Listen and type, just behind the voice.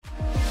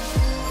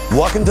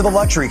Welcome to the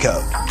Luxury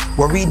Code,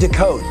 where we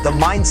decode the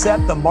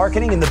mindset, the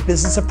marketing, and the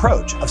business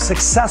approach of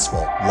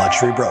successful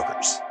luxury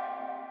brokers.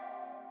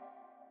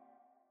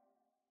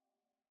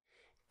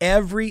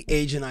 Every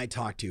agent I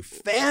talk to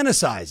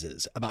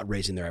fantasizes about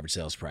raising their average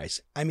sales price.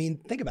 I mean,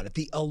 think about it.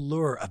 The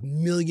allure of $1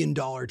 million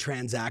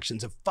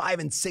transactions, of 5-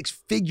 and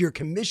 6-figure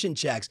commission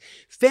checks,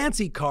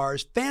 fancy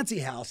cars, fancy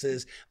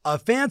houses, a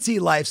fancy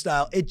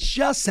lifestyle. It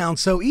just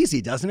sounds so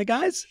easy, doesn't it,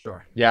 guys?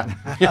 Sure.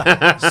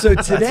 Yeah. So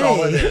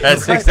today,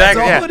 That's right,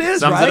 exactly that's all it is,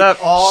 Sums right? it up.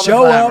 All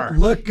Show the up, glamour.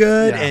 look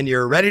good, Yeah. and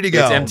you're ready to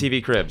go. It's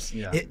MTV Cribs.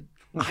 Yeah.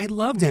 I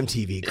loved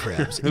MTV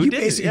Cribs. Who You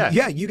didn't? basically-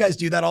 Yeah. you guys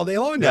do that all day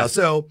long now. Yes.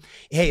 So,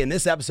 hey, in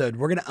this episode,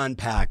 we're going to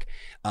unpack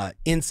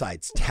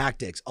insights,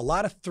 tactics, a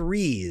lot of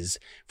threes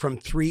from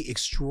 3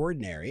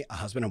 extraordinary, a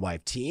husband and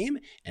wife team,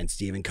 and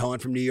Stephen Cohen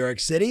from New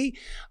York City,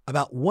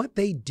 about what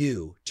they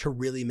do to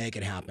really make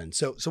it happen.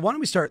 So why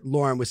don't we start,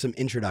 Lauren, with some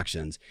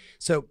introductions?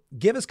 So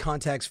give us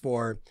context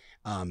for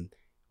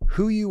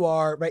who you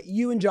are, right?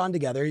 You and John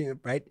together,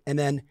 right? And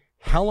then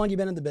how long you've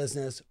been in the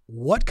business,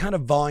 what kind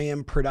of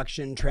volume,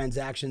 production,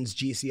 transactions,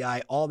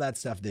 GCI, all that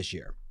stuff this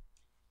year.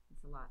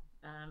 It's a lot.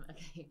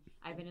 Okay,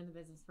 I've been in the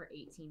business for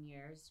 18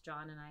 years.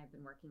 John and I have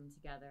been working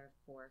together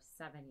for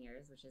 7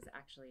 years, which is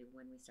actually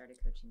when we started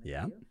coaching with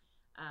you.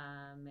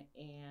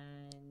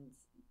 And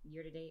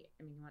year to date,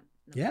 I mean, you want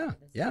numbers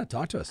for this year?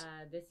 Talk to us.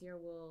 This year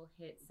we'll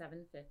hit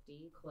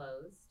 750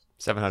 closed.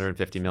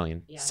 750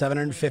 million. Yeah,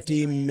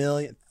 750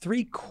 million,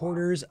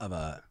 3/4 of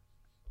a,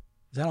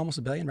 is that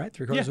almost $1 billion, right?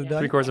 3/4 of a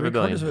billion? 3/4 of a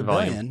billion $3/4 of a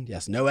volume. billion.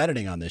 Yes, no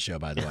editing on this show,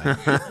 by the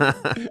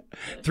way.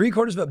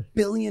 $750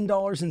 million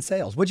in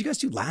sales. What'd you guys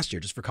do last year,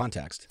 just for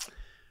context?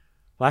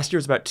 Last year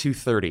was about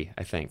 230,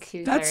 I think.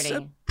 230. That's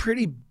a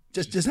pretty,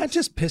 does that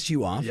just piss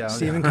you off, Yeah,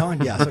 Stephen yeah.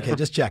 Cohen? Yes, okay,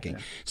 just checking.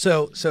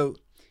 So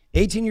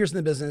 18 years in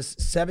the business,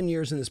 7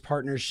 years in this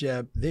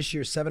partnership. This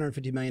year,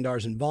 $750 million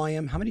in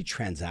volume. How many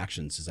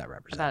transactions does that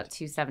represent? About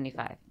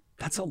 275.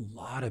 That's a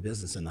lot of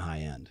business in the high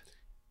end.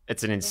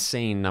 It's an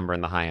insane number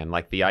in the high end.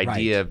 Like the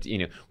idea of,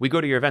 we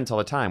go to your events all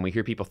the time. We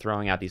hear people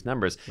throwing out these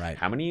numbers. Right.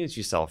 How many units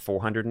you sell?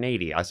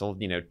 480. I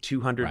sold,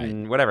 200 Right.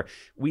 and whatever.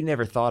 We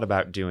never thought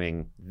about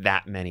doing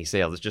that many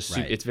sales. It's just,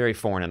 Right. it's very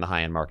foreign in the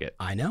high end market.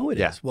 I know it is.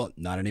 Yeah. Well,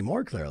 not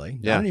anymore, clearly.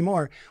 Yeah. Not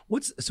anymore.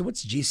 What's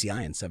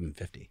GCI in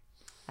 750?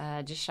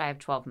 Just shy of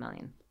 12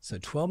 million. So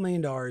 $12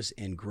 million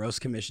in gross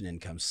commission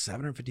income,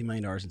 $750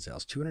 million in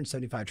sales,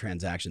 275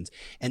 transactions.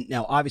 And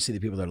now, obviously, the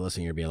people that are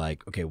listening are being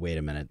like, okay, wait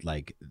a minute.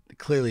 Like,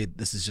 clearly,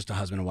 this is just a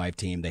husband and wife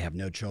team. They have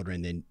no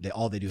children. They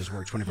all they do is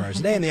work 24 hours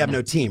a day, and they have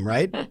no team,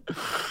 right?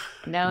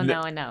 No,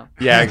 and no.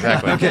 Yeah,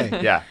 exactly.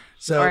 Okay. Yeah.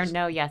 So, Or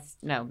no, yes,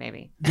 no,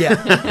 maybe. yeah,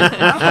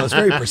 wow, that's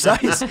very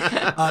precise.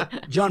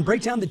 John,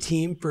 break down the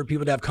team for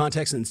people to have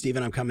context. And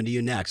Stephen, I'm coming to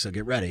you next, so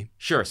get ready.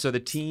 Sure. So the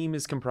team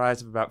is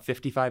comprised of about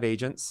 55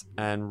 agents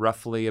and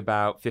roughly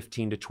about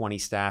 15 to 20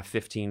 staff,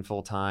 15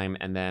 full-time,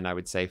 and then I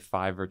would say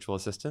 5 virtual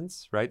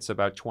assistants, right? So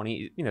about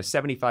 20,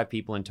 75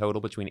 people in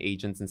total between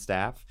agents and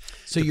staff.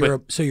 So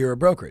you're a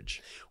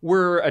brokerage.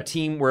 We're a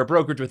team, we're a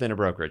brokerage within a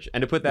brokerage.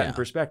 And to put that Yeah. in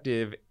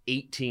perspective,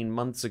 18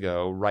 months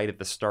ago, right at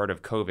the start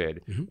of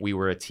COVID, Mm-hmm. we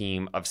were a team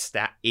of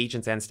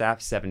agents and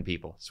staff, 7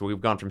 people. So we've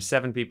gone from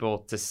 7 people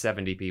to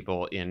 70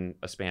 people in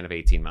a span of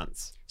 18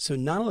 months. So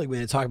not only are we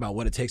going to talk about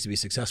what it takes to be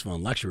successful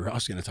in luxury, we're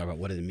also going to talk about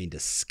what does it mean to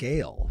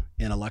scale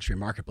in a luxury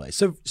marketplace.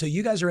 So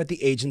you guys are at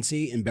the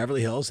agency in Beverly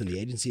Hills, and the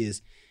agency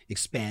is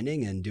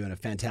expanding and doing a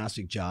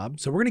fantastic job.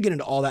 So we're going to get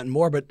into all that and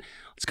more, but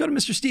let's go to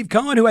Mr. Steve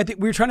Cohen, who I think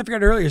we were trying to figure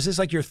out earlier. Is this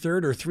like your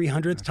 3rd or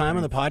 300th time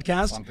on the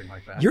podcast? Something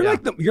like that. You're Yeah.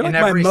 like In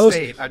my every most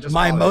state, I just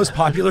my followed most it.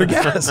 popular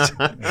guest.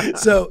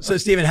 So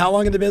Stephen, how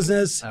long in the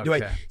business?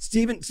 Okay.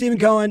 Stephen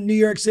Cohen, New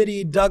York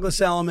City,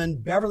 Douglas Elliman,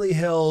 Beverly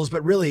Hills,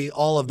 but really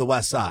all of the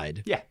West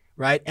Side. Yeah.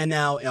 Right. And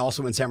now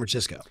also in San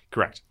Francisco.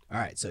 Correct. All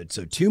right. So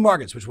 2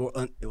 markets, which we'll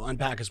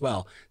unpack as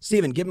well.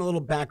 Stephen, give him a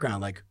little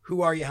background. Like,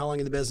 who are you? How long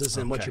in the business?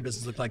 And what's Okay. your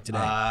business look like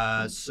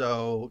today?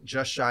 So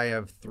just shy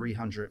of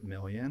 300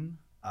 million.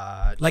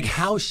 Like,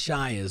 how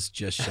shy is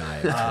just shy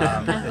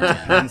of? It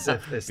depends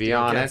if this Be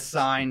deal gets honest.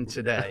 signed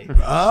today.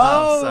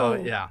 Oh. So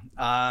yeah.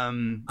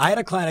 I had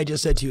a client I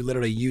just said to,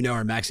 literally,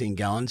 her, Maxine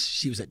Gellens.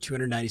 She was at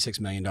 $296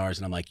 million.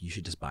 And I'm like, you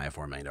should just buy a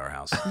 $4 million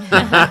house.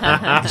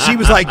 She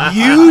was like,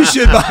 you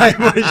should buy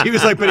one. She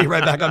was like putting it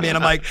right back on me. And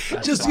I'm like,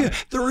 just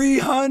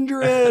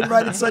 300,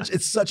 right?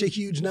 It's such a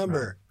huge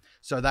number.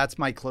 So that's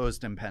my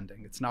closed and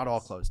pending. It's not all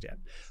closed yet.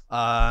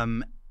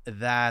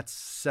 That's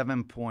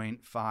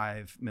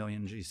 7.5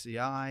 million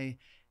GCI,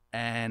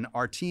 and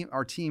our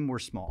team we're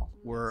small.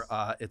 We're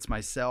it's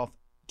myself,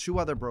 2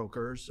 other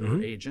brokers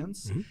or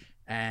agents,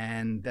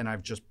 and then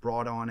I've just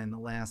brought on in the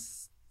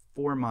last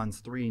 4 months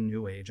 3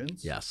 new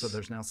agents. Yes. So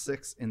there's now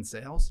 6 in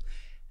sales,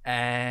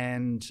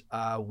 and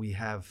we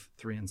have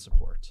 3 in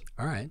support.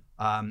 All right.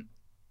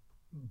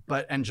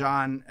 And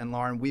John and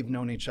Lauren, we've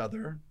known each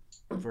other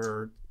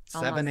for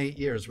 7, 8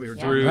 years. We were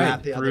Yeah. doing Right.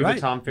 that the other Through day. the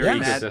Tom Ferry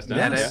Yeah. ecosystem.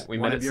 Met Yeah, at we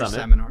one met of at your Summit.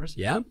 seminars.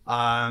 Yeah.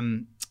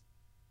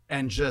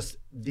 And just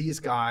these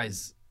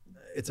guys,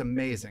 it's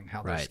amazing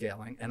how they're Right.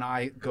 scaling. And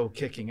I go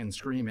kicking and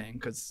screaming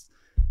because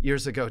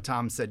years ago,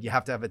 Tom said, you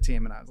have to have a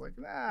team. And I was like,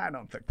 nah, I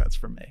don't think that's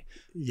for me.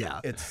 Yeah.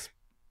 It's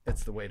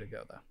the way to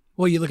go, though.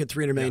 Well, you look at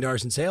 $300 million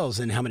in sales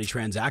and how many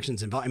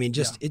transactions involved. I mean,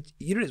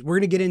 we're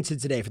going to get into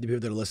today for the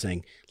people that are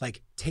listening,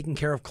 like taking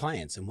care of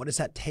clients and what does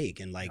that take?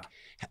 And like,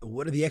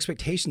 what are the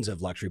expectations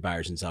of luxury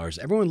buyers and sellers?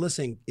 Everyone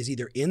listening is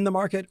either in the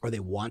market or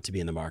they want to be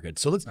in the market.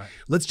 So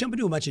let's jump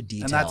into a bunch of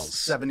details. And that's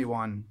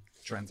 71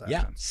 transactions.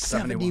 Yeah,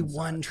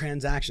 71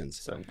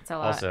 transactions. So It's a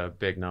lot. also a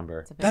big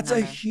number. It's a big That's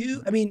number. a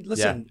huge, I mean,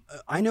 listen,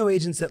 I know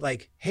agents that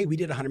like, hey, we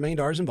did $100 million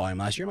in volume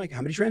last year. I'm like,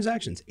 how many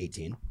transactions?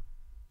 18.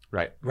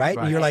 Right. Right?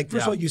 And you're like,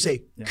 first of all, you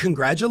say,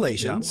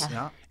 congratulations.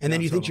 Yeah. And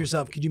then you think to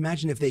yourself, could you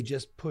imagine if they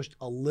just pushed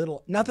a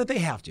little, not that they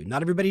have to,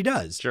 not everybody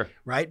does. Sure.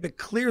 Right? But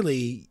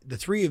clearly the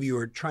three of you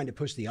are trying to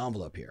push the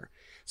envelope here.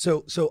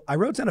 So I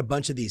wrote down a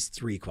bunch of these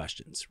 3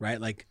 questions, right?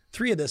 Like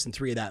 3 of this and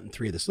 3 of that and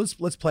 3 of this.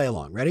 Let's play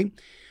along. Ready?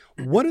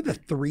 What are the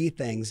 3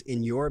 things,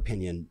 in your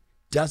opinion,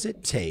 does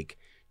it take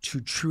to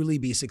truly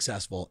be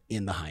successful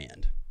in the high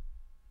end?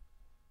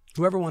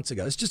 Whoever wants to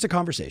go. It's just a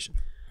conversation.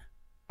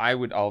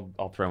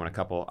 I'll throw in a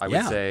couple. I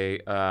would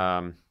say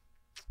an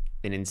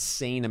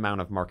insane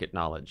amount of market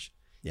knowledge.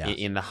 Yeah.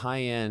 In the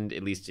high end,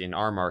 at least in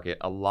our market,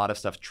 a lot of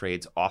stuff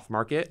trades off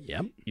market.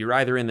 Yep. You're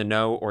either in the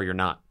know or you're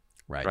not.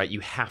 Right.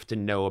 You have to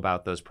know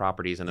about those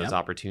properties and those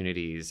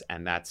opportunities.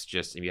 And that's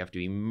just, you have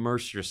to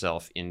immerse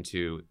yourself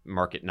into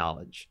market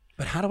knowledge.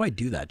 But how do I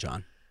do that,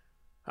 John?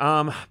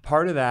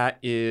 Part of that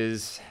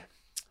is,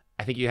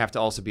 I think you have to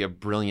also be a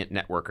brilliant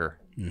networker.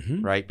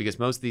 Mm-hmm. Right? Because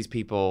most of these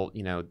people,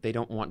 they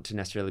don't want to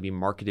necessarily be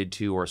marketed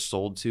to or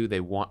sold to. They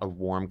want a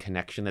warm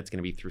connection that's going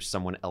to be through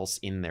someone else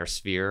in their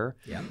sphere.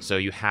 Yeah. So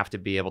you have to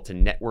be able to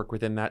network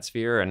within that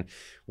sphere. And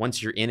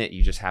once you're in it,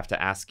 you just have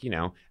to ask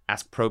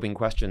probing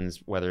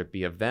questions, whether it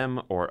be of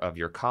them or of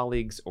your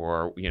colleagues,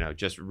 or,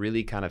 just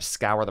really kind of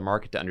scour the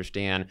market to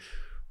understand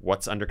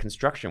what's under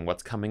construction,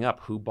 what's coming up,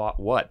 who bought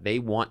what. They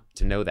want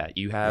to know that.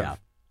 You have,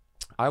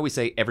 I always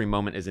say every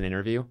moment is an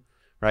interview.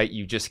 Right,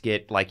 you just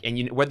get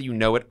whether you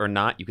know it or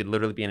not, you could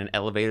literally be in an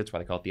elevator. That's why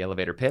they call it the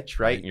elevator pitch,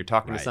 right? And you're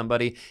talking to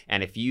somebody,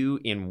 and if you,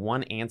 in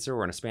one answer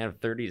or in a span of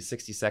 30 to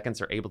 60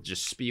 seconds, are able to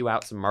just spew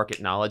out some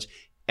market knowledge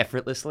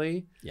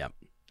effortlessly,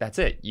 that's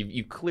it.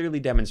 You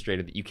clearly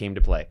demonstrated that you came to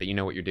play, that you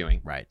know what you're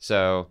doing. Right.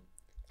 So,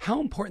 how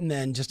important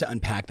then, just to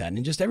unpack that,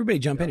 and just everybody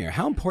jump in here,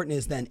 how important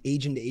is then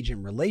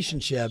agent-to-agent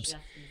relationships?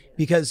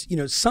 Because,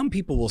 some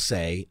people will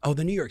say, oh,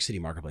 the New York City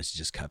marketplace is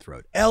just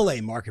cutthroat. LA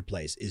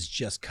marketplace is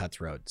just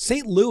cutthroat.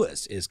 St.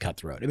 Louis is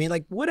cutthroat. I mean,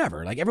 like,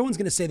 whatever. Like, everyone's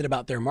going to say that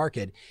about their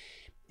market.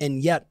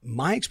 And yet,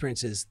 my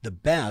experience is the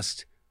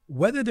best,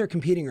 whether they're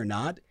competing or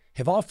not,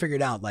 have all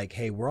figured out, like,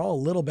 hey, we're all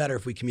a little better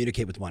if we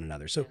communicate with one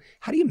another. So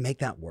how do you make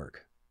that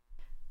work?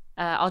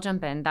 I'll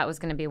jump in. That was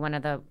going to be one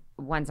of the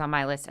ones on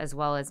my list, as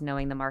well as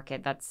knowing the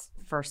market. That's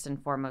first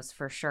and foremost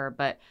for sure.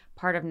 But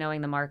part of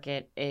knowing the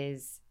market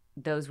is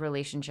those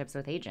relationships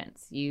with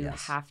agents. You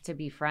have to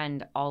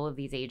befriend all of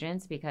these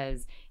agents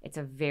because it's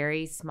a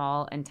very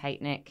small and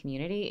tight-knit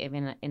community.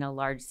 Even in a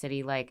large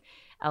city like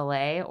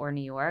LA or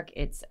New York,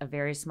 it's a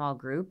very small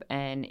group.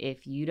 And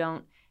if you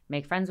don't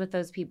make friends with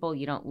those people,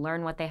 you don't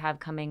learn what they have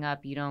coming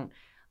up, you don't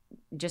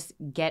just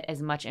get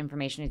as much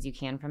information as you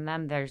can from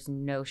them, there's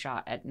no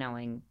shot at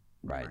knowing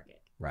the market.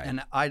 Right.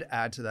 And I'd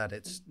add to that,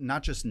 it's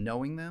not just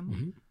knowing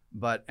them,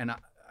 but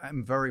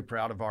I'm very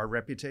proud of our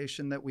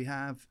reputation that we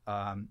have.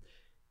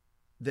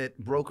 That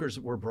brokers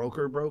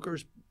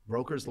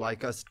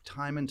like us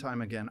time and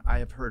time again. I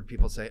have heard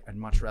people say, I'd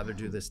much rather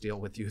do this deal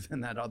with you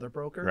than that other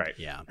broker. Right.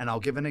 Yeah. And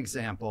I'll give an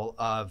example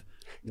of,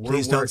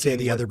 please don't say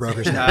the other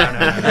brokers. No.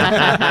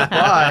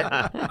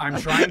 But I'm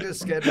trying to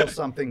schedule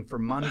something for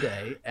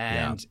Monday,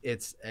 and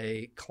it's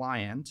a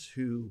client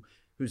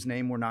whose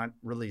name we're not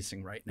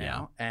releasing right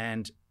now.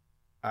 And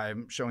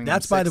I'm showing them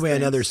That's, by the way,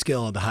 things. another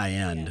skill at the high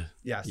end.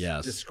 Yes.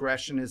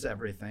 Discretion is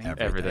everything.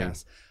 Everything.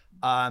 Yes.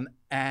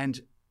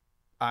 And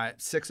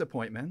 6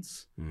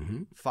 appointments.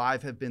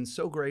 5 have been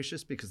so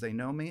gracious because they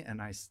know me,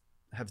 and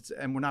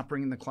and we're not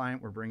bringing the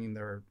client, we're bringing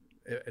their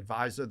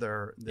advisor,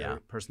 their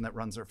person that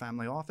runs their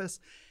family office.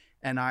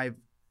 And I've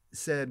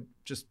said,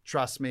 just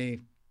trust me,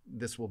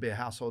 this will be a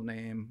household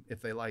name.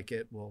 If they like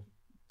it, we'll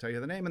tell you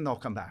the name and they'll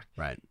come back.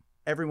 Right.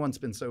 Everyone's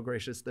been so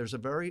gracious. There's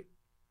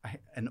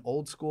an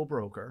old school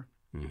broker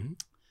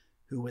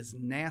who was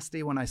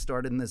nasty when I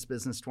started in this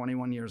business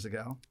 21 years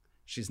ago.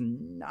 She's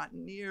not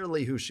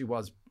nearly who she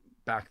was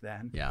back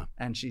then. Yeah.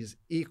 And she's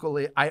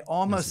equally, I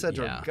almost said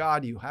to her,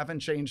 God, you haven't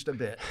changed a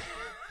bit.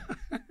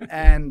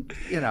 And,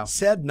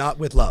 said not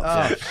with love.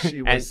 Oh,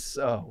 she was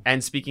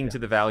And speaking to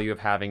the value of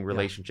having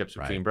relationships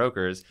between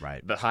brokers,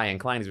 the high-end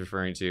client is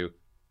referring to,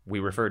 we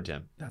referred to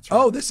him. That's right.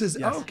 Oh, this is,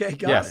 okay,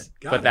 got it.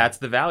 But that's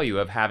the value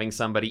of having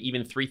somebody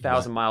even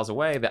 3,000 miles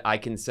away that I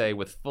can say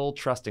with full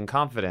trust and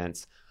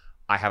confidence,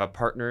 I have a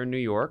partner in New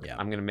York.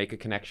 I'm going to make a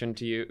connection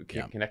to you,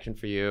 connection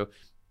for you.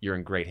 You're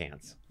in great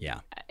hands. Yeah.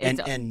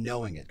 And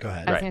knowing it. Go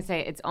ahead. I was going to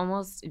say, it's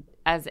almost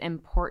as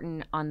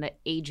important on the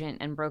agent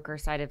and broker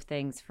side of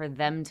things for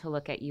them to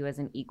look at you as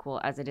an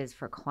equal as it is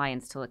for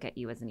clients to look at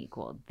you as an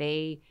equal.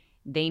 They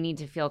they need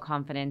to feel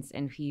confidence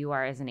in who you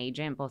are as an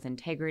agent, both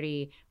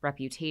integrity,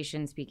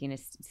 reputation, speaking to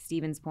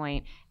Steven's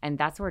point, and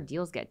that's where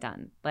deals get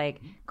done.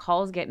 Like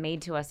calls get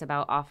made to us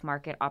about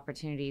off-market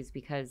opportunities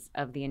because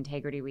of the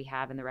integrity we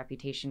have and the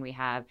reputation we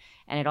have.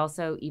 And it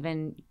also,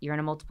 even you're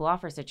in a multiple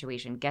offer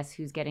situation, guess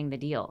who's getting the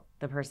deal?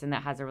 The person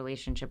that has a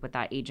relationship with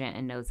that agent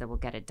and knows that we'll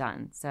get it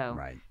done. So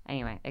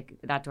anyway,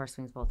 that door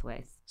swings both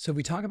ways. So if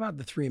we talk about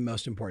the three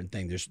most important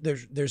things,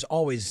 there's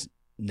always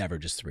never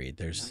just three.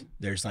 There's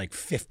like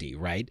 50,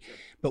 right?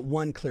 But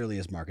one clearly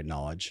is market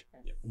knowledge.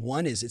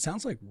 One is, it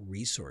sounds like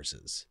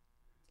resources,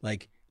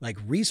 like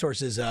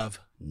resources of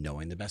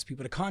knowing the best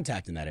people to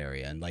contact in that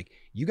area. And like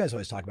you guys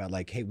always talk about,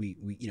 like, hey,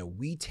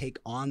 we take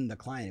on the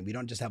client. We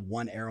don't just have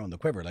one arrow in the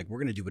quiver. Like, we're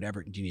going to do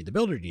whatever. Do you need the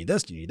builder? Do you need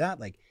this? Do you need that?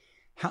 Like,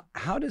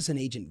 how does an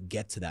agent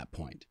get to that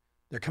point?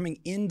 They're coming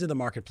into the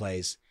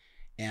marketplace,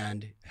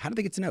 and how do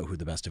they get to know who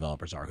the best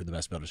developers are, who the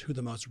best builders, who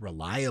the most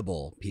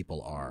reliable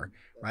people are,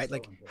 right?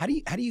 Like, how do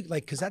you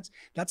like, because that's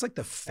like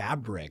the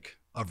fabric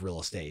of real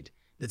estate,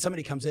 that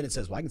somebody comes in and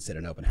says, well, I can sit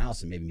in an open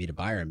house and maybe meet a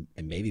buyer and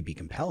maybe be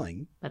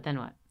compelling. But then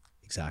what?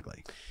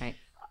 Exactly. Right.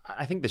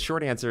 I think the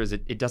short answer is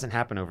it doesn't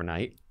happen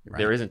overnight. Right.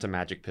 There isn't a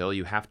magic pill.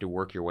 You have to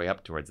work your way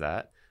up towards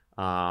that.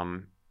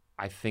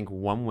 I think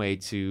one way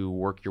to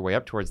work your way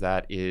up towards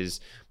that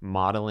is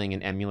modeling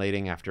and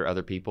emulating after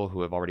other people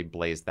who have already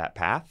blazed that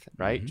path,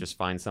 right? Mm-hmm. Just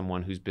find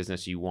someone whose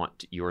business you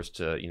want yours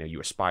to,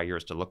 you aspire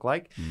yours to look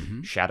like.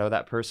 Mm-hmm. Shadow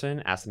that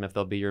person, ask them if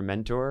they'll be your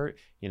mentor.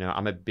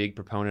 I'm a big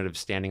proponent of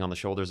standing on the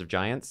shoulders of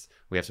giants.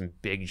 We have some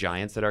big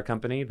giants at our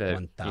company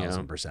that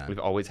 1,000%. We've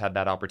always had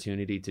that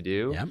opportunity to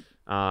do. Yep.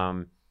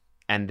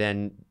 And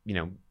then,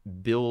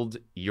 build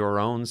your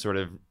own sort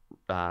of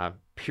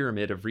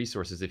pyramid of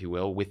resources, if you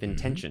will, with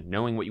intention,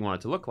 knowing what you want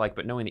it to look like,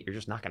 but knowing that you're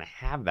just not going to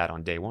have that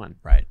on day one.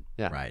 Right.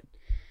 Yeah. Right.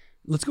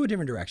 Let's go a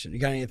different direction. You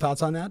got any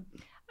thoughts on that?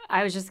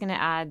 I was just going to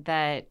add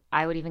that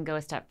I would even go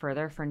a step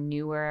further for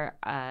newer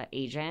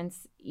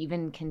agents,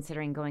 even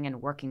considering going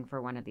and working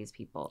for one of these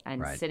people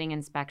and sitting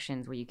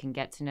inspections where you can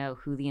get to know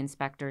who the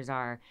inspectors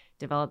are,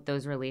 develop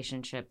those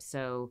relationships.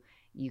 So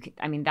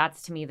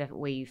that's to me the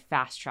way you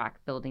fast track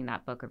building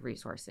that book of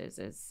resources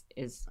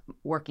is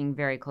working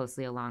very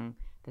closely along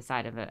the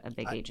side of a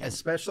big agent.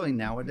 Especially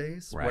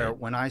nowadays, where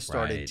when I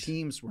started,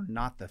 teams were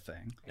not the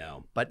thing.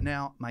 No. But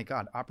now, my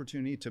God,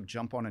 opportunity to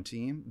jump on a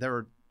team. There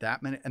are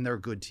that many, and they're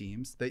good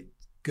teams.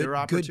 There are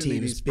opportunities, good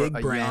teams, big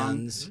for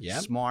brands, a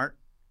young, smart,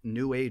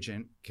 new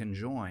agent can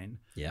join.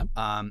 Yeah.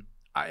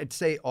 I'd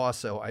say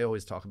also, I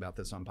always talk about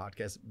this on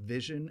podcasts,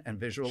 vision and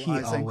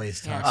visualizing. He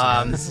always talks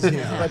about this.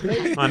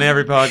 On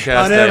every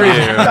podcast.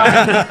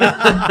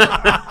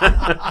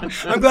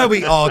 I'm glad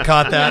we all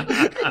caught that.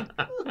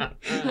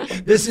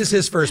 This is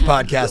his first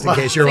podcast, in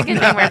case you're wondering.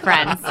 Good thing we're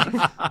friends.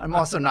 I'm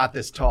also not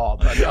this tall,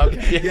 but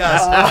okay.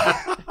 Yes.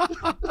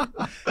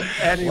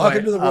 Anyway,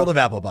 welcome to the world of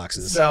Apple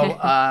boxes. So,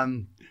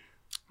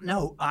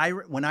 no,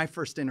 when I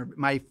first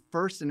my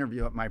first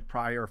interview at my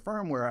prior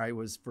firm, where I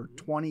was for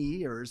 20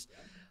 years,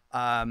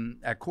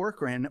 at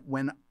Corcoran,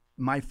 when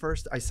I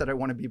said I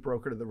want to be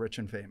broker to the rich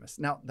and famous.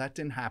 Now that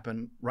didn't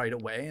happen right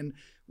away, and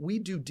we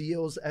do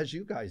deals as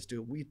you guys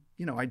do.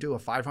 I do a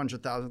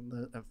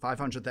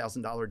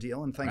 $500,000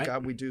 deal, and thank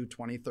God we do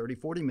 $20, $30,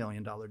 $40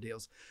 million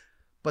deals.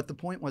 But the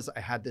point was, I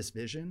had this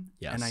vision,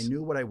 and I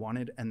knew what I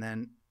wanted. And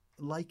then,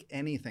 like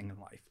anything in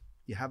life,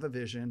 you have a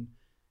vision.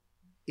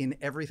 In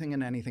everything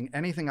and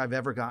anything I've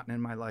ever gotten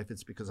in my life,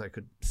 it's because I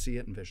could see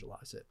it and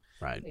visualize it.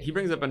 Right. He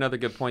brings up another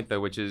good point,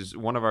 though, which is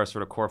one of our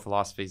sort of core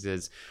philosophies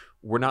is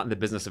we're not in the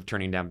business of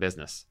turning down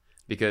business,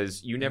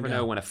 because you never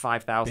know when a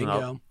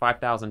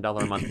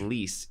 $5,000 a month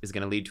lease is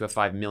going to lead to a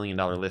 $5 million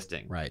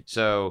listing. Right.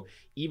 So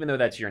even though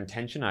that's your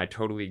intention, I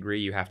totally agree.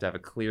 You have to have a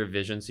clear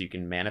vision so you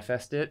can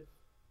manifest it.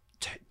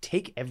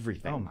 Take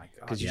everything. Oh my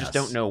God. Because you just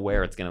don't know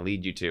where it's going to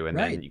lead you to. And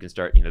then you can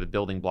start, the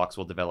building blocks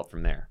will develop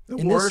from there.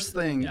 The worst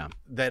thing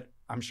that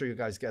I'm sure you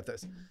guys get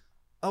this.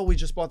 Oh, we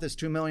just bought this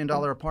 $2 million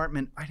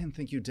apartment. I didn't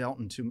think you dealt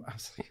in I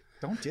was like,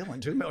 don't deal in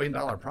 $2 million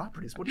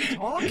properties. What are you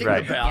talking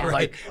about?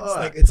 Like,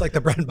 it's like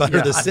the bread and butter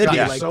of the city.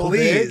 Like, so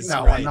please. Big.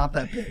 No, I'm not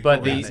that big.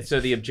 But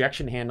the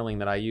objection handling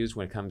that I use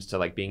when it comes to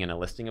like being in a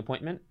listing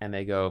appointment, and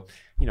they go,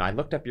 I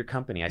looked up your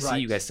company. I see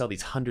you guys sell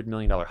these $100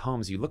 million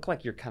homes. You look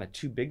like you're kind of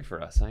too big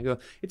for us. And I go,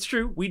 it's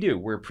true. We do.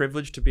 We're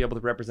privileged to be able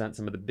to represent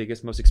some of the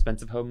biggest, most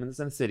expensive homes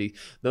in the city.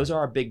 Those are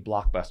our big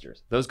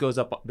blockbusters. Those go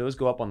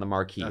up on the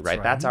marquee,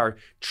 right? That's our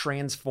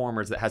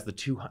Transformers that has the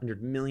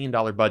 $200 million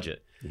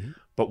budget. Mm-hmm.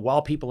 But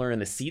while people are in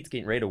the seats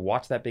getting ready to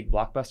watch that big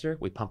blockbuster,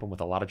 we pump them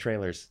with a lot of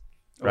trailers,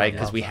 right?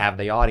 Because we have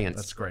the audience.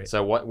 That's great.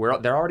 So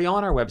they're already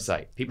on our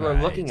website. People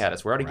are looking at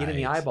us. We're already getting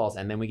the eyeballs,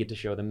 and then we get to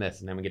show them this,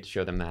 and then we get to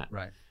show them that.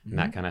 Right. And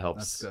that kind of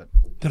helps. That's good.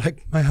 They're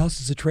like, my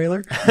house is a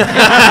trailer. No, but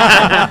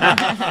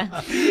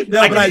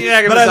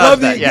I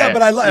love the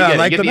I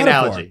like the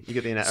metaphor. You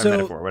get the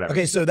metaphor, whatever.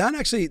 Okay, so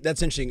that's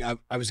interesting.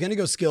 I was going to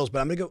go skills,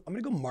 but I'm going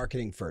to go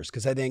marketing first,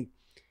 because I think,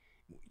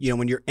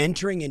 when you're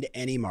entering into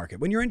any market,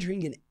 when you're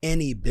entering in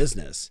any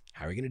business,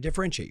 how are you going to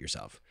differentiate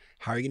yourself?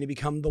 How are you going to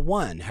become the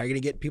one? How are you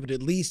going to get people to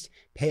at least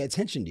pay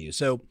attention to you?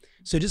 So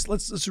just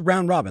let's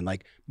round robin,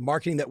 like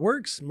marketing that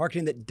works,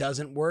 marketing that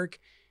doesn't work.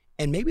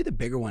 And maybe the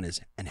bigger one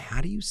is, and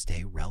how do you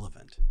stay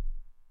relevant?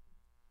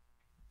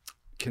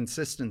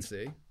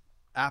 Consistency,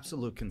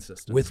 absolute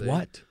consistency. With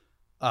what?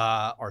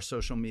 Our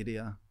social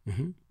media,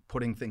 Mm-hmm.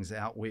 putting things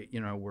out.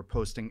 We're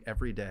posting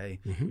every day.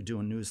 Mm-hmm. We do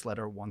a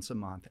newsletter once a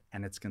month,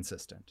 and it's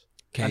consistent.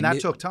 Okay, And that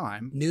took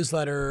time.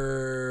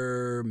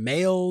 Newsletter,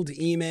 mailed,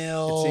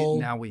 email.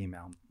 Now we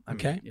email. I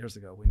Okay. mean, years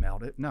ago we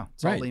mailed it. No,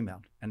 it's Right. all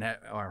emailed, and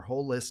our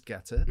whole list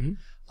gets it. Mhm.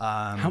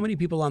 How many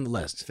people on the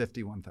list?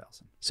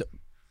 51,000. So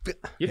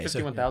You have okay, so-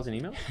 51,000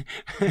 emails?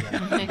 I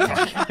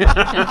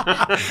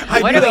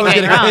What knew are we that was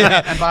getting gonna- wrong?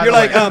 yeah. And by You're the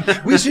like, way-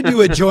 we should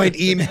do a joint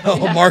email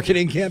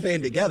marketing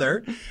campaign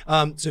together.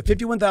 So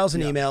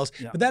 51,000 emails,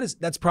 yeah. but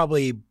that's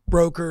probably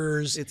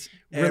brokers, It's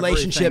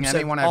relationships everything.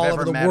 Anyone of all I've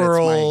over ever the met,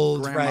 world,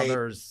 it's my right?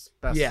 grandmother's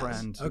best Yes.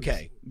 friend. who's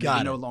Okay. maybe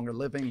Got no it. longer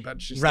living,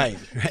 but she's Right,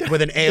 right.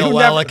 With an Who AOL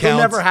never, account. who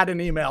never had an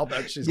email,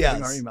 but she's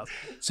getting our Yes. emails.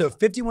 So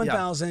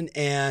 51,000,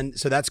 and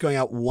so that's going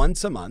out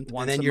once a month,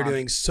 Once and then a you're month.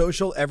 doing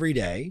social every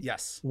day.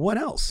 Yes. What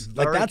else?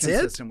 Very like that's it?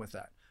 consistent with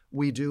that.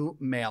 We do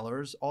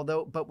mailers,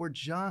 but we're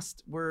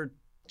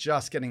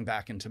just getting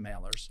back into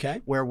mailers.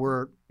 Okay. Where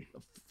we're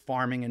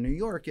farming in New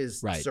York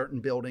is Right. certain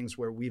buildings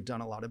where we've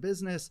done a lot of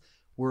business.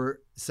 We're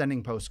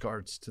sending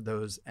postcards to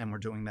those, and we're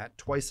doing that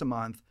twice a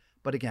month.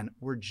 But again,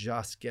 we're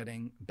just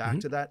getting back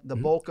to that. The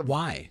bulk of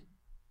Why?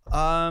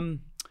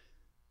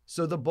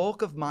 So the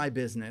bulk of my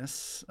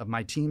business, of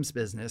my team's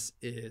business,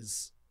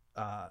 is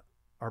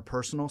our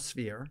personal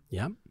sphere,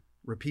 Yeah.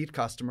 repeat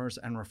customers,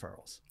 and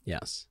referrals.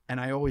 Yes. And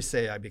I always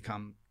say I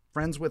become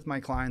friends with my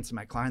clients, and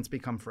my clients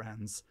become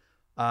friends.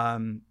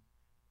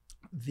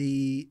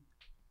 We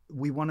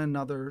want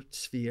another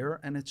sphere,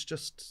 and it's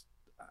just,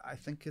 I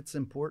think it's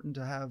important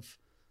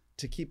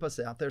to keep us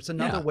out there. It's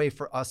another Yeah. way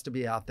for us to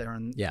be out there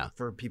and Yeah.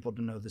 for people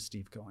to know the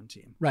Steve Cohen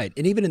team. Right.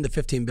 And even in the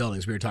 15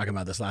 buildings, we were talking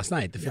about this last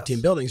night, the 15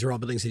 Yes. buildings are all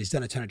buildings that he's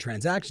done a ton of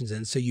transactions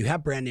in. So you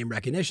have brand name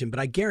recognition, but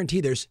I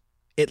guarantee there's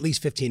at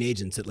least 15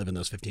 agents that live in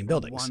those 15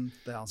 buildings.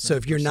 1,000%. So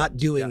if you're not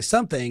doing Yes.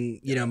 something,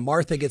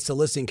 Martha gets the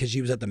listing because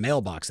she was at the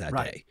mailbox that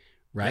Right. day.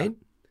 Right.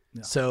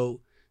 Yeah.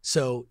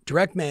 So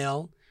direct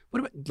mail.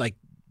 What about, like,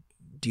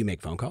 do you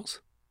make phone calls?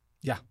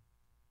 Yeah,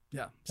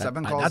 That-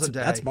 7 calls a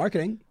day. That's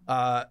marketing.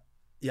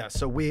 Yeah,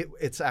 so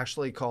it's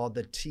actually called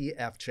the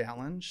TF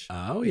Challenge.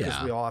 Oh, because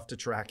yeah. we all have to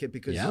track it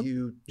because Yep.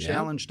 you Yep.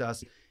 challenged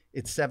us.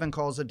 It's 7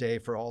 calls a day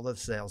for all the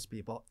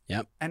salespeople.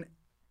 Yep. And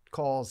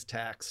calls,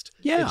 text.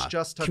 Yeah. It's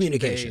just touching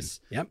Communication. base.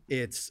 Yep.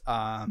 It's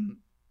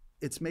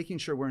making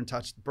sure we're in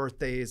touch.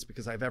 Birthdays,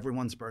 because I have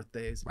everyone's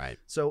birthdays. Right.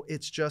 So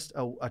it's just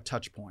a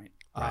touch point.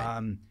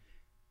 Right.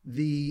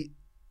 The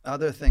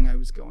other thing I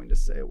was going to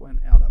say went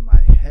out of my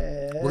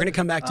head. We're going to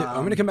come back to, I'm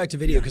going to come back to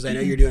video because I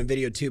know you're doing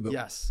video too, but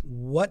Yes.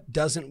 what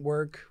doesn't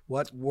work,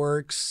 what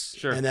works,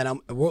 Sure. and then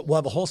we'll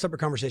have a whole separate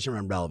conversation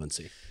around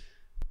relevancy.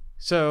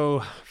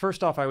 So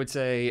first off, I would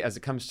say as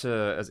it comes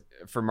to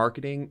for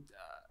marketing,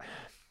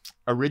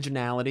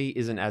 originality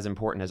isn't as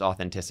important as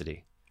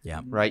authenticity,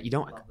 Yeah. right? You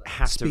don't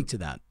have Speak to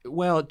that.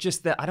 Well,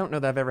 just that I don't know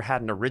that I've ever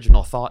had an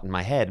original thought in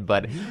my head,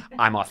 but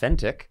I'm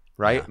authentic,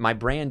 right? Yeah. My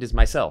brand is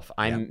myself.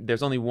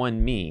 There's only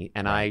one me,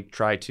 and I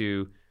try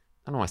to,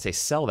 I don't want to say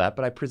sell that,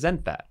 but I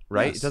present that,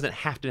 right? Yes. It doesn't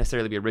have to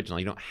necessarily be original.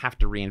 You don't have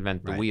to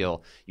reinvent the Right.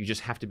 wheel. You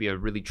just have to be a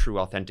really true,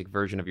 authentic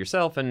version of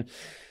yourself. And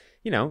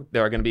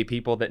there are going to be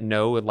people that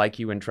know, like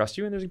you, and trust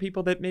you, and there's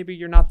people that maybe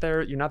you're not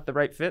the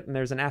right fit, and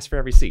there's an ass for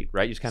every seat,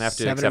 right? You just kind of have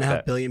to accept 7.5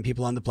 that. billion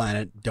people on the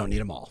planet, don't need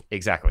them all.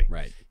 Exactly.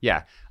 Right.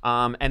 Yeah.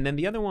 And then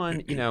the other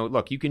one,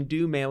 look, you can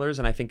do mailers,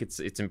 and I think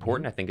it's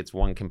important. I think it's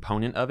one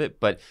component of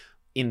it, but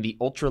in the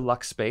ultra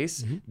luxe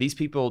space, these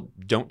people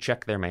don't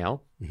check their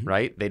mail,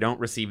 right? They don't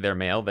receive their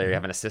mail. They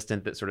have an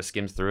assistant that sort of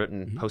skims through it,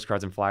 and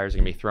postcards and flyers are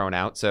going to be thrown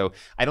out. So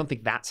I don't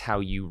think that's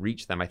how you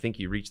reach them. I think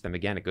you reach them,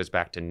 again, it goes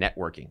back to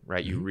networking,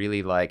 right? You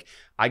really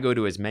I go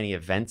to as many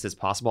events as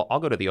possible.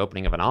 I'll go to the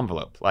opening of an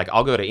envelope.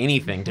 I'll go to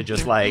anything to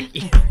just just.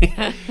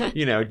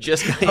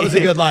 That was a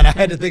good line. I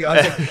had to think.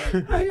 I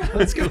was like,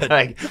 that's good.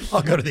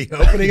 I'll go to the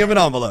opening of an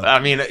envelope. I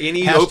mean,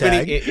 any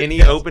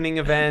Hashtag. opening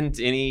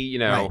event, any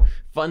Right.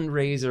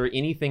 fundraiser,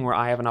 anything where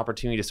I have an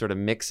opportunity to sort of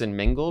mix and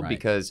mingle. Right.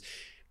 Because,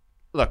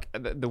 look,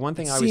 the one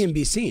thing I See was and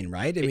be seen,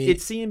 right? I mean,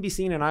 it's see and be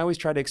seen, and I always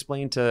try to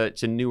explain to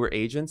newer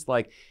agents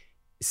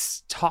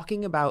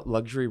talking about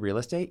luxury real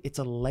estate, it's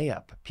a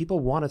layup. People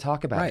want to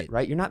talk about it,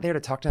 right? You're not there to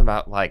talk to them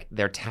about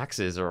their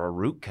taxes or a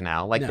root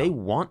canal. No. They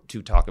want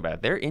to talk about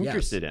it. They're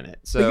interested in it.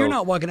 So but you're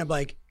not walking up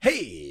like,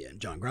 "Hey, I'm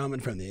John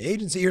Grauman from the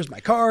agency. Here's my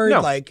card."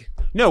 No.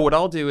 No, what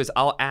I'll do is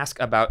I'll ask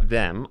about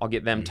them. I'll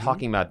get them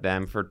talking about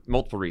them for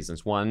multiple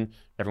reasons. One,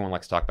 everyone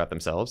likes to talk about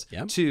themselves.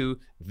 Yep. 2,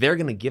 they're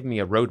going to give me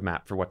a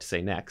roadmap for what to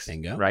say next.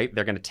 Bingo. Right?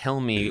 They're going to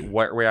tell me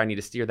where I need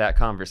to steer that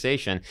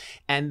conversation.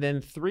 And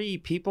then 3,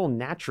 people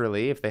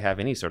naturally, if they have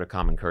any sort of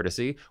common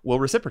courtesy, will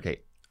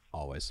reciprocate.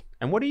 Always.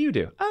 And what do you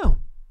do? Oh,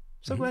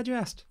 so glad you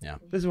asked. Yeah.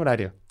 This is what I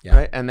do. Yeah.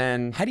 Right? And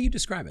then How do you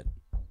describe it?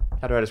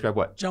 How do I describe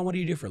what? John, what do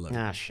you do for a living?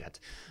 Ah, shit.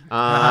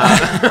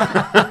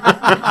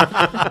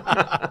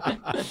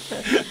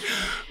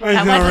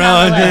 That wasn't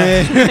on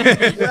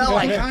the list. Well,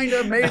 I kind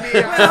of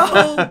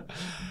maybe.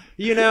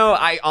 You know,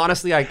 I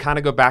kind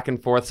of go back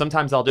and forth.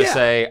 Sometimes I'll just Yeah.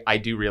 say I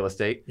do real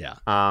estate. Yeah.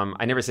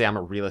 I never say I'm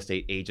a real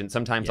estate agent.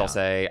 Sometimes Yeah. I'll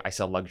say I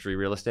sell luxury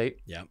real estate.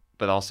 Yeah.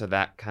 But also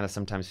that kind of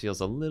sometimes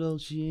feels a little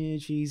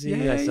cheesy.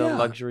 Yeah, I sell yeah.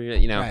 luxury,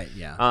 you know. Right.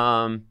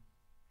 Yeah.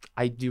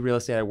 I do real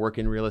estate. I work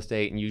in real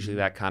estate, and usually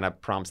that kind of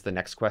prompts the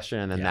next question,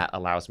 and then Yeah. that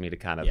allows me to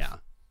kind of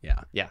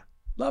Yeah.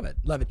 Love it.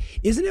 Love it.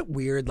 Isn't it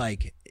weird?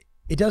 Like,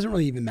 it doesn't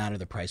really even matter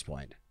the price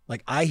point.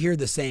 Like, I hear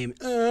the same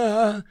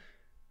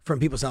from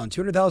people selling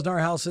 $200,000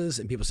 houses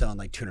and people selling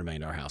like $200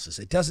 million houses.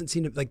 It doesn't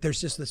seem to, like,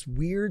 there's just this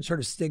weird sort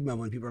of stigma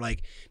when people are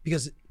like,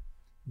 because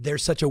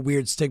there's such a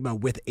weird stigma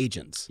with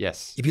agents.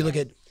 Yes. If you look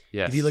at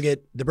Yes. If you look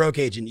at the broke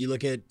agent, you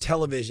look at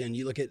television,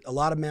 you look at a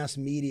lot of mass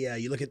media,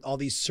 you look at all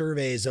these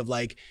surveys of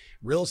like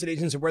real estate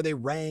agents and where they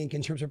rank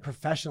in terms of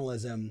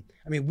professionalism.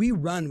 I mean, we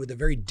run with a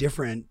very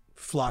different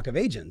flock of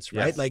agents,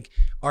 right? Yes. Like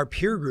our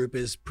peer group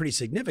is pretty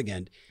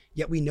significant,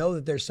 yet we know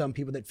that there's some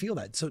people that feel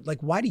that. So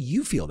like, why do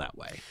you feel that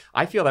way?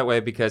 I feel that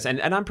way because,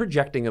 and I'm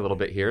projecting a little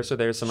bit here, so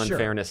there's some Sure.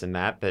 unfairness in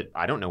that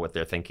I don't know what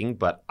they're thinking,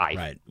 but I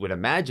Right. would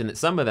imagine that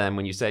some of them,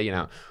 when you say, you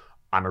know,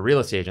 I'm a real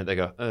estate agent, they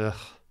go, ugh.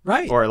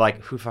 Right. Or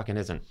like, who fucking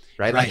isn't?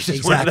 Right? Right, Like,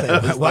 just one of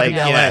exactly. those, Welcome to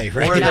LA, right?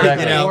 Or Exactly. they're,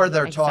 You know? or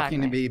they're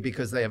talking to Exactly. me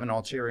because they have an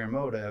ulterior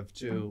motive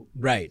to.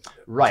 Right.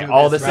 Right. do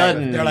All of a this,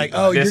 sudden, They're like,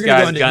 oh, this you're going to go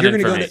guy's into, gunning you're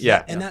going to for go me. into,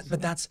 Yeah. and that,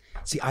 but that's,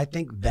 see, I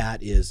think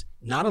that is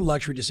not a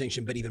luxury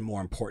distinction, but even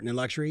more important in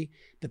luxury,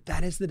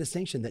 that is the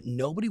distinction that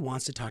nobody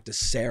wants to talk to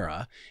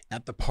Sarah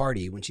at the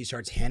party when she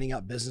starts handing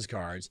out business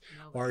cards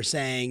or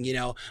saying, you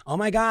know, oh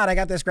my God, I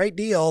got this great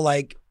deal.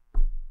 Like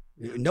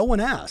no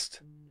one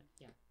asked.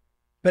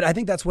 But I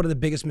think that's one of the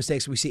biggest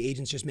mistakes we see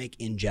agents just make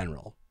in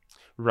general.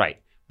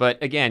 Right.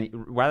 But again,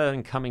 rather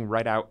than coming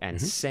right out and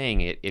Mhm.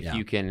 saying it, if Yeah.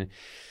 you can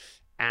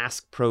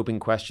ask probing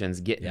questions,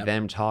 get Yep.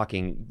 them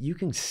talking, you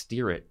can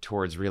steer it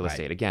towards real Right.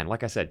 estate. Again,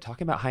 like I said,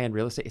 talking about high-end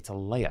real estate, it's a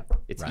layup.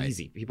 It's Right.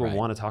 easy. People Right.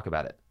 want to talk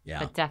about it. Yeah.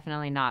 But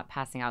definitely not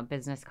passing out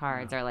business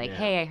cards or like, Yeah.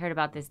 hey, I heard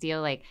about this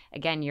deal. Like,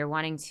 again, you're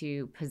wanting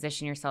to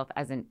position yourself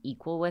as an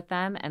equal with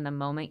them. And the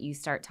moment you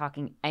start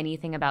talking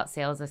anything about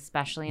sales,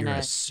 especially in You're a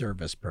a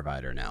service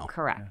provider now.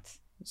 correct.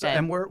 So, that-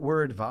 and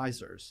we're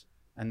advisors,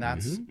 and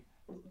that's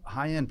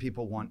high-end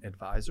people want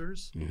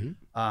advisors. Mhm.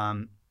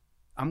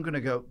 I'm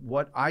gonna go.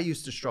 What I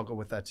used to struggle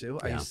with that too.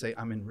 I Yeah. used to say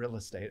I'm in real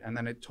estate, and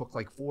then it took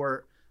like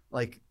four.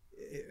 Like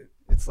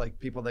it's like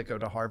people that go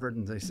to Harvard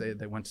and they say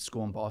they went to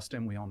school in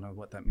Boston. We all know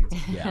what that means.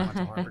 Yeah. You went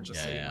to Harvard. Just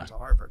Yeah, say yeah. you went to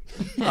Harvard.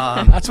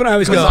 That's when I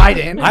always 'cause go. I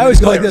didn't. I always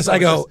go like this. So I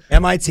go, just-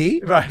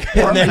 MIT? Right.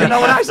 And then, You know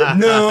what I said?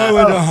 No, I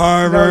went to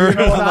Harvard.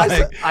 No, you know what I'm I said?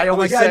 like, I I'm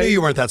always like, I say- knew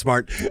you weren't that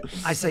smart.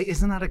 I say,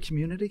 isn't that a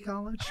community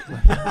college? Is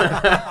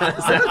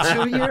that a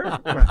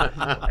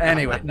 2-year?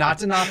 Anyway, not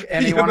to knock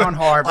anyone on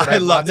Harvard. I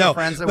have lots of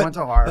friends that went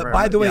to Harvard.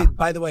 But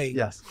by the way,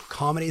 Yeah. Yes.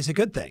 comedy is a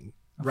good thing,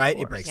 right? It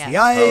course. breaks Yeah. the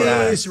ice,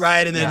 yes.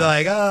 right? And then they're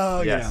like,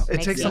 oh, Yes. you know. It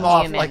Makes takes you them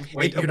off. human. Like,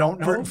 wait, you don't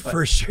know?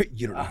 For sure,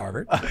 you don't know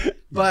Harvard.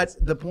 But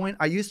the point,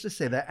 I used to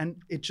say that,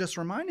 and it just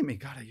reminded me,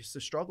 God, I used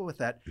to struggle with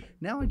that.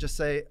 Now I just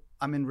say,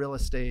 I'm in real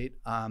estate,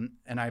 and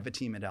I have a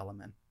team at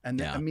Element. And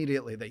then Yeah.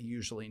 immediately they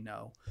usually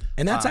know.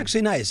 And that's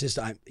actually nice. Just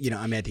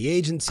I'm at the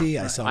agency.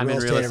 I sell I'm in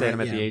real estate. I'm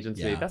I'm at you the know,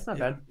 agency. yeah. That's not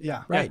bad.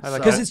 Yeah. Right, I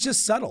like because that. it's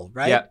just subtle,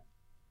 right? Yeah.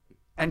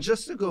 And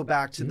just to go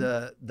back to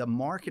the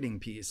marketing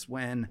piece,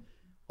 when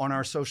on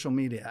our social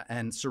media,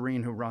 and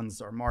Serene, who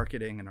runs our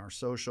marketing and our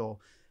social,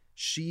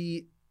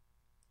 she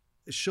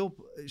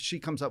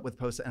comes up with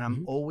posts, and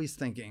I'm always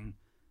thinking,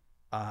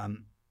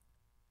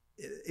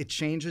 it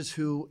changes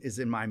who is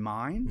in my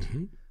mind,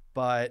 Mhm.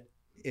 but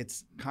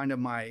it's kind of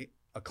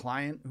a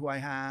client who I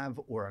have,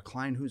 or a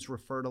client who's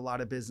referred a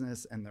lot of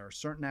business, and they're a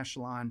certain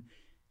echelon,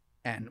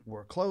 and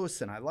we're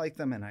close, and I like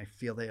them, and I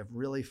feel they have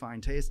really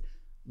fine taste.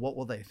 What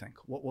will they think?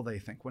 What will they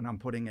think when I'm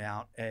putting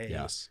out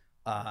Yes.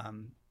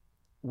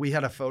 we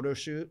had a photo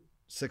shoot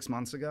 6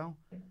 months ago,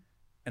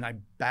 and I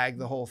bagged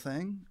the whole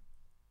thing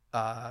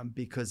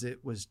because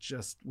it was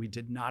just, we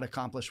did not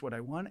accomplish what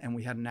I want. And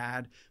we had an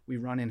ad we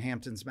run in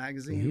Hamptons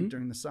Magazine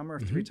during the summer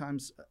 3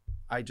 times.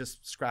 I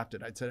just scrapped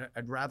it. I said,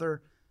 I'd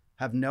rather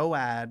have no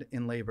ad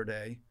in Labor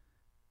Day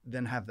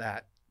than have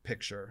that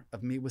picture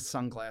of me with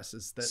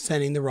sunglasses that,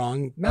 Sending the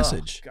wrong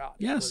message. God,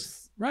 it yes.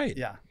 was- Right.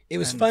 yeah. It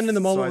was And fun in the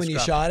so moment I when you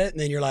scrapped shot it, and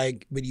then you're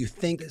like, when you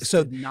think This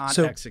so. did not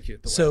so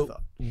execute the way I so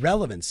thought.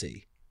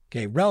 relevancy.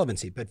 Okay,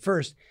 relevancy. But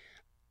first,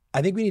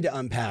 I think we need to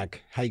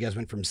unpack how you guys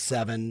went from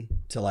 7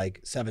 to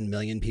like 7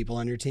 million people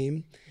on your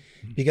team,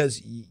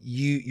 because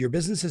your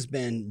business has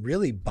been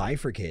really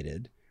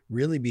bifurcated,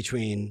 really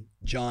between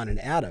John and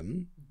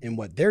Adam and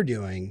what they're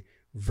doing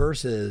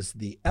versus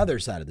the other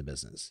side of the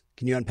business.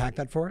 Can you unpack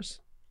that for us?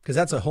 Because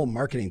that's a whole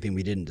marketing thing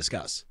we didn't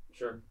discuss.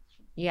 Sure.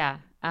 Yeah.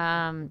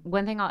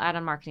 One thing I'll add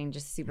on marketing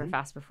just super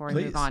fast before we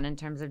Please. move on in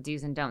terms of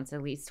do's and don'ts,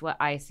 at least what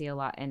I see a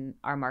lot in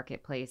our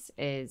marketplace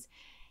is,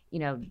 you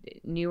know,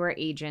 newer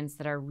agents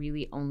that are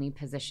really only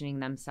positioning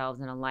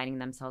themselves and aligning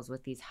themselves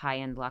with these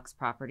high-end luxe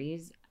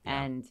properties.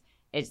 And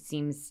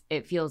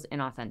it feels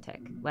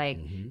inauthentic. Like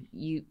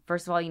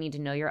first of all, you need to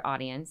know your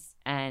audience,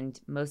 and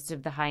most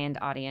of the high-end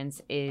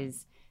audience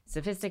is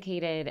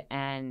sophisticated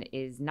and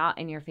is not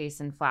in your face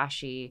and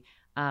flashy.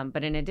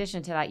 But in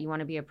addition to that, you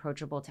want to be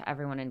approachable to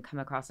everyone and come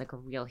across like a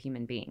real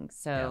human being.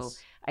 So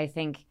I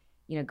think,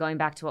 going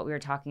back to what we were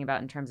talking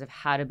about in terms of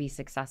how to be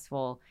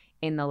successful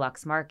in the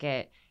luxe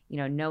market,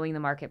 knowing the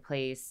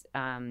marketplace,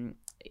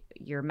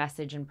 your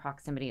message and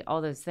proximity,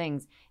 all those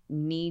things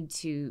need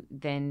to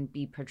then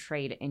be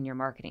portrayed in your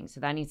marketing. So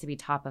that needs to be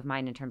top of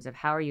mind in terms of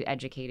how are you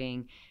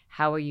educating,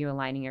 how are you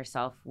aligning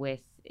yourself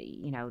with,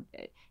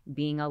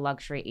 being a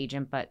luxury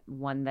agent, but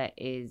one that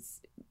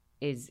is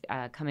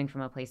coming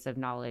from a place of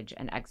knowledge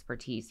and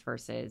expertise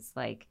versus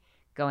like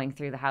going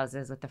through the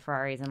houses with the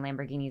Ferraris and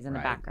Lamborghinis in the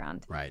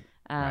background. Right.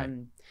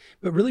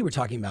 But really, we're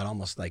talking about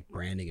almost like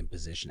branding and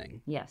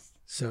positioning. Yes.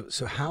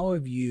 So how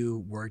have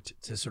you worked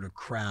to sort of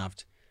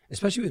craft,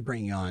 especially with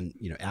bringing on,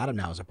 Adam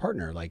now as a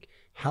partner, like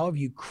how have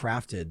you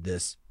crafted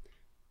this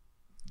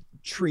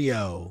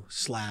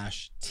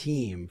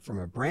trio/team from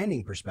a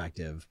branding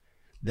perspective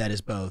that is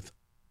both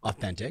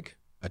authentic,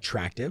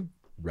 attractive,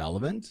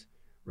 relevant,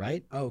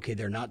 right? Oh, okay,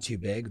 they're not too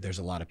big. There's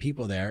a lot of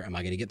people there. Am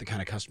I going to get the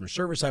kind of customer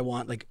service I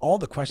want? Like all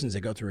the questions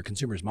that go through a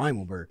consumer's mind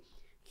when we're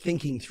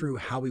thinking through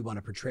how we want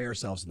to portray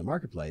ourselves in the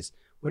marketplace.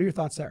 What are your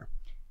thoughts there?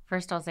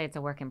 First, I'll say it's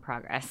a work in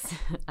progress.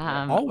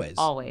 Always.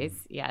 Always,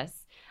 yes.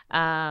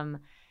 So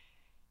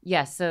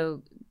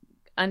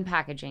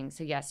unpackaging.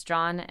 So yes,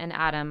 John and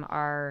Adam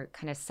are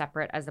kind of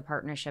separate as a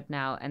partnership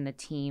now, and the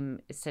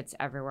team sits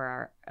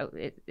everywhere.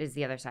 It is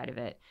the other side of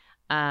it.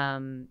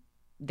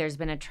 There's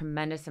been a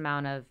tremendous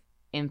amount of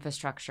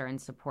infrastructure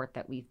and support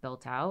that we've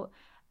built out.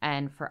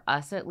 And for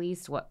us, at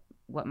least, what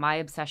my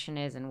obsession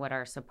is and what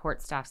our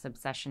support staff's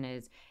obsession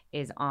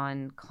is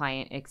on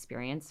client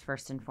experience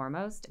first and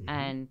foremost.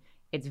 And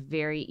it's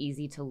very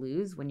easy to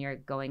lose when you're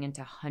going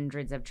into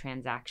hundreds of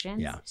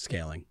transactions. Yeah,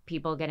 scaling.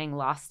 People getting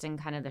lost in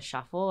kind of the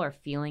shuffle or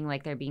feeling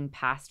like they're being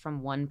passed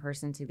from one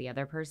person to the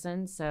other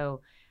person.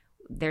 So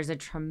there's a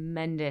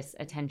tremendous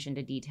attention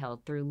to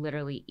detail through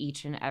literally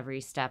each and every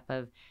step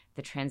of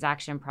the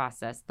transaction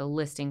process, the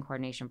listing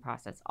coordination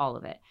process, all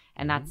of it.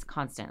 And that's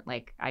constant.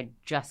 Like I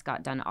just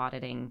got done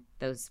auditing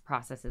those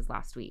processes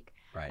last week,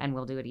 and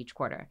we'll do it each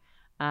quarter.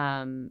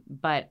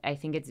 But I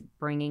think it's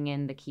bringing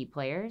in the key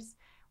players.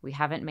 We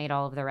haven't made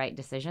all of the right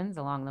decisions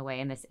along the way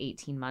in this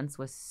 18 months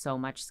with so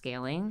much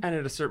scaling. And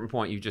at a certain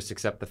point, you just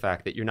accept the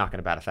fact that you're not going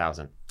to bat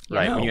 1,000,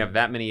 right? No. When you have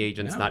that many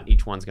agents, not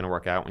each one's going to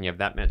work out. When you have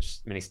that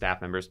many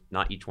staff members,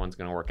 not each one's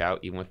going to work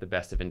out, even with the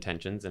best of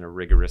intentions and a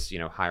rigorous,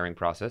 hiring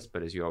process.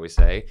 But as you always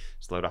say,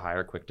 slow to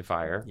hire, quick to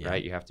fire,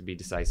 right? You have to be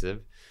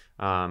decisive.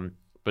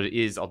 But it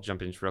is, I'll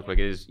jump in real quick,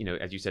 it is,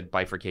 as you said,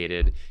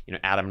 bifurcated.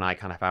 Adam and I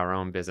kind of have our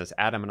own business.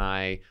 Adam and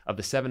I, of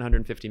the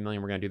 $750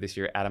 million we're going to do this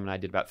year, Adam and I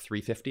did about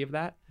 350 of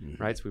that,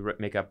 right? So we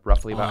make up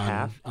roughly about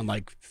half. On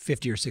like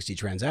 50 or 60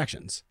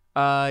 transactions.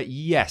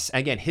 Yes.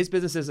 Again, his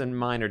businesses and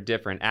mine are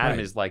different.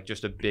 Adam is like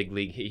just a big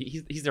league.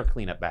 He's their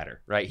cleanup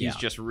batter, right? He's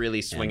just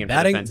really swinging for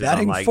the fences.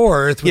 Batting like,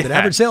 fourth with an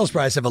average sales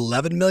price of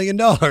 $11 million.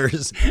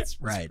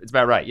 Right. It's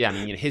about right. Yeah.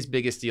 I mean, his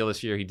biggest deal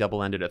this year, he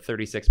double-ended a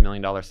 $36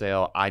 million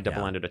sale. I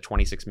double-ended a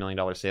 $26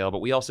 million sale. But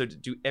we also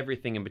do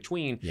everything in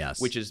between,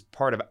 which is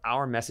part of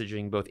our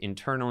messaging, both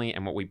internally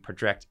and what we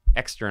project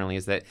externally,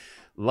 is that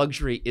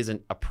luxury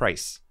isn't a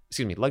price.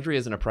 Luxury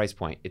isn't a price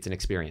point. It's an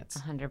experience.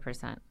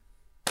 100%.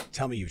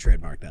 Tell me you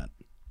trademarked that.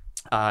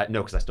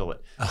 No, because I stole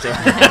it.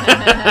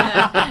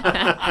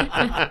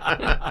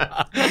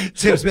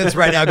 Tim Smith's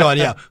right now going,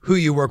 who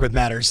you work with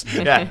matters.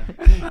 No,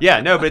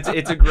 but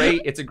it's a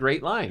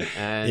great line.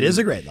 And, it is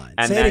a great line.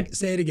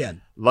 Say it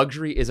again.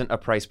 Luxury isn't a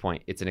price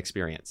point; it's an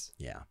experience.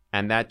 Yeah,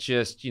 and that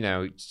just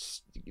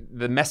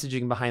the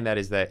messaging behind that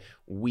is that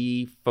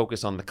we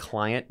focus on the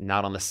client,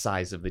 not on the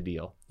size of the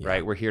deal.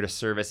 Right? We're here to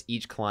service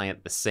each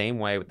client the same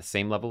way with the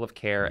same level of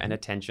care and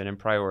attention and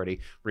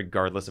priority,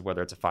 regardless of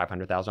whether it's a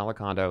 $500,000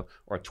 condo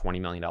or a $20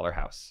 million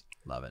house.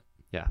 Love it.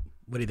 Yeah.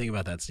 What do you think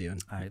about that, Steven?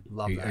 I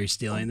love that. Are you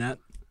stealing that?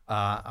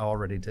 I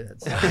already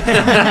did. See,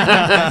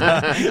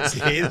 that's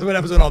what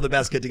happens when all the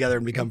best get together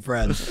and become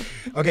friends.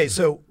 Okay,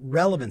 so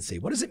relevancy.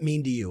 What does it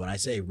mean to you when I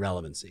say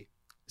relevancy?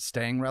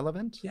 Staying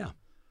relevant? Yeah.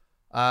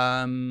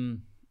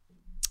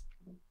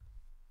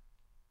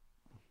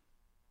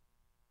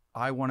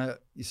 I want to,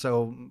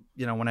 so,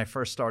 when I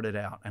first started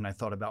out and I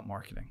thought about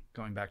marketing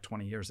going back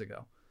 20 years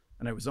ago,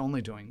 and I was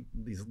only doing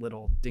these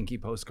little dinky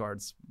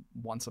postcards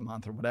once a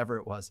month or whatever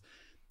it was,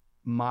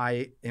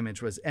 my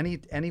image was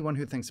anyone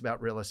who thinks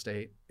about real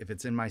estate, if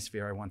it's in my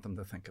sphere, I want them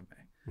to think of me,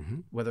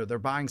 whether they're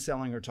buying,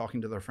 selling, or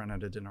talking to their friend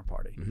at a dinner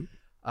party.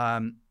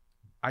 I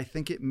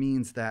think it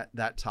means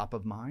that top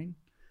of mind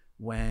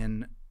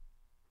when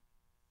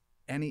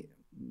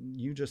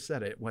you just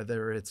said it,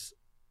 whether it's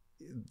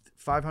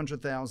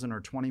 500,000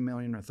 or 20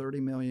 million or 30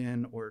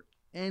 million or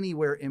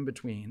anywhere in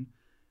between,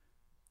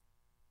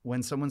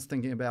 when someone's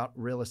thinking about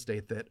real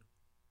estate, that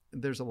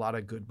there's a lot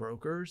of good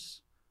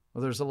brokers.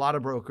 Well, there's a lot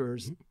of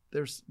brokers.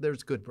 There's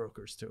good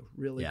brokers too,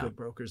 really good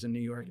brokers in New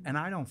York. And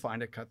I don't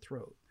find it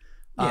cutthroat.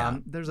 Yeah.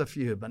 There's a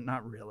few, but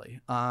not really.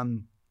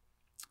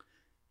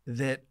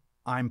 That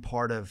I'm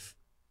part of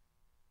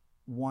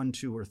 1,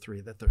 2, or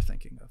 3 that they're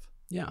thinking of.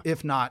 Yeah.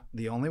 If not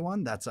the only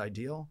one, that's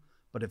ideal.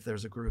 But if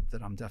there's a group,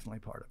 that I'm definitely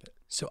part of it.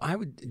 So I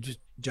would just,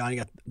 John, you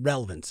got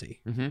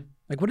relevancy. Mm-hmm.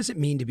 Like, what does it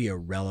mean to be a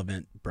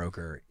relevant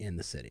broker in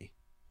the city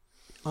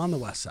on the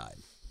West Side?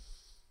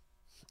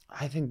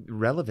 I think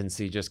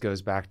relevancy just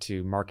goes back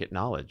to market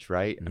knowledge,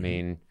 right? I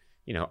mean,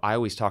 I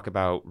always talk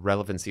about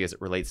relevancy as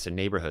it relates to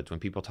neighborhoods. When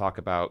people talk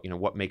about,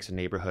 what makes a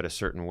neighborhood a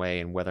certain way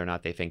and whether or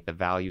not they think the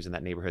values in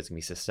that neighborhood is going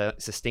to be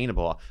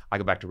sustainable, I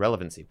go back to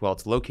relevancy. Well,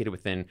 it's located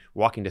within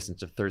walking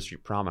distance of 3rd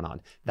Street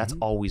Promenade. That's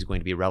always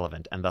going to be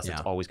relevant, and thus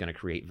it's always going to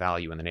create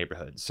value in the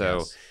neighborhood.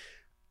 So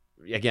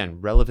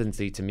again,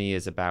 relevancy to me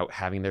is about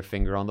having their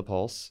finger on the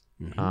pulse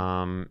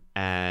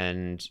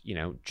and,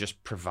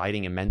 just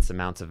providing immense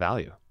amounts of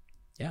value.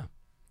 Yeah.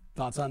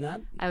 Thoughts on that?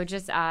 I would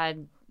just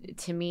add,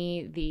 to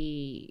me,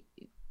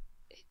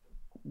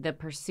 the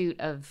pursuit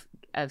of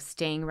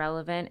staying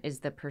relevant is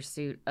the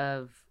pursuit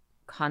of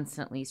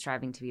constantly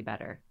striving to be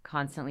better,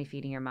 constantly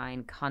feeding your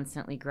mind,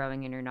 constantly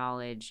growing in your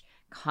knowledge,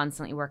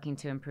 constantly working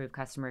to improve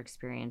customer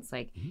experience.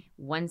 Like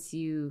once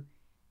you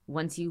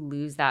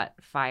lose that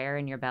fire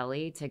in your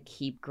belly to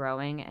keep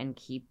growing and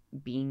keep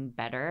being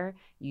better,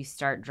 you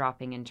start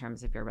dropping in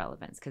terms of your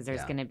relevance, because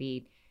there's going to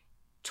be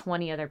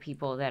 20 other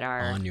people that are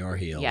on your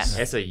heels. Yes.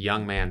 It's a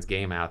young man's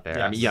game out there.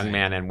 Yes. I mean, young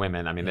man and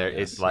women. I mean,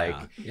 it's like,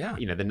 Yeah.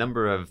 the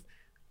number of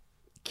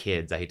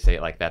kids, I hate to say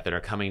it like that are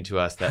coming to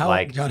us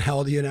that John, how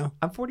old are you now?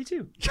 I'm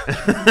 42.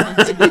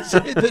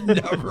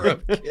 The number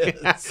of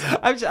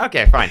kids.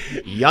 Okay, fine.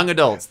 Young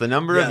adults, the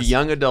number of Yes.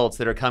 young adults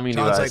that are coming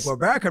John's to like, us. well,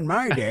 back in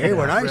my day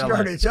when I really.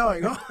 started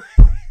selling,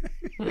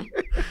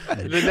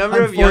 The number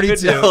I'm of young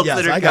 42. adults Yes,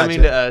 that are I got coming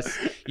you. to us,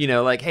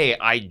 like, hey,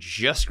 I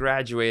just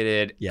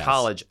graduated Yes.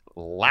 college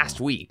last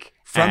week.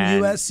 from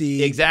And-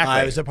 USC. Exactly.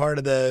 I was a part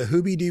of the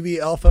Hoobie Doobie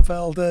Alpha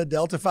Delta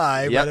Delta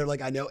Phi. Yep. Where they're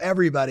like, I know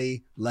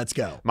everybody. Let's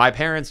go. My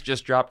parents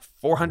just dropped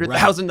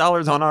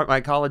 $400,000 on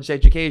my college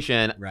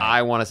education. Right.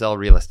 I want to sell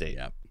real estate.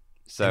 Yep.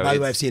 So And by the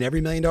way, it's- I've seen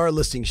every $1 million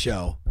listing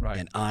show, Right.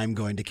 and I'm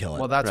going to kill it.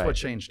 Well, that's Right. what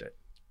changed it.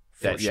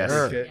 that, for yes,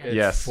 sure. It-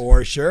 yes.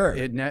 For sure.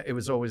 It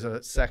was always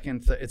a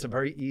second. It's a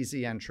very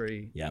easy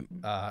entry Yep.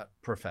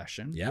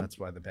 profession. Yep. That's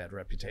why the bad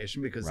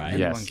reputation, because Right.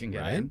 anyone Yes. can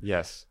get Right. in.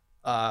 Yes.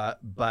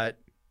 But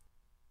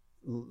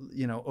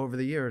over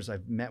the years,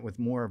 I've met with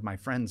more of my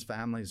friends,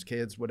 families,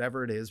 kids,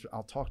 whatever it is.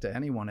 I'll talk to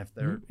anyone if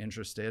they're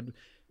interested.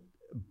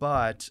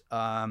 But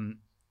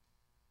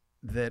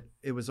that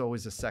it was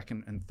always a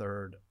second and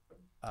third.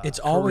 It's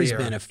always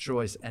career been a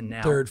choice, and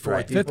now third,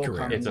 fourth, people fifth career.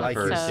 come, It's a like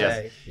you first,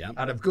 say, yes.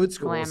 out of good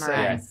school, say,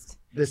 glamorized.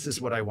 "This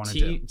is what I want to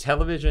do."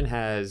 Television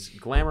has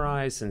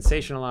glamorized,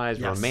 sensationalized,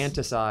 Yes.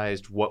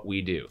 romanticized what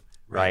we do,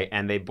 right?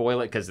 And they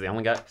boil it because they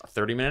only got a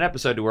 30-minute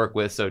episode to work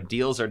with, so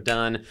deals are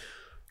done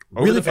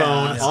over Really the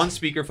phone, fast. on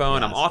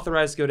speakerphone. I'm Yes.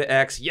 authorized to go to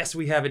X. Yes,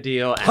 we have a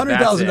deal. and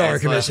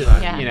 $100,000 that's it. It's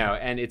commission. Yeah.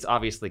 and it's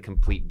obviously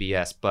complete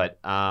BS. But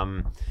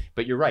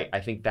you're right. I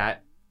think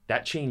that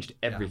changed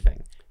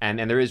everything. And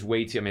there is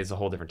way too. I mean, it's a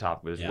whole different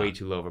topic. But there's Yeah. way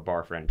too low of a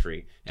bar for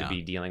entry to Yeah.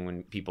 be dealing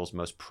with people's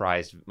most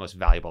prized, most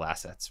valuable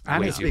assets.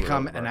 And Way it's too low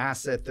become of a an bar.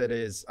 asset that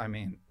is,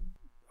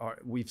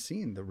 we've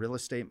seen the real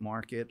estate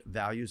market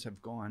values have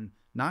gone,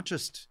 not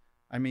just,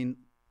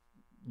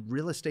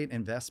 real estate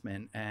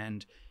investment,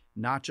 and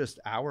not just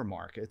our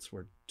markets,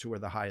 where 2 are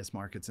the highest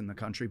markets in the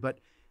country, but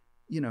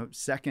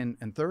second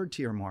and third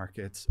tier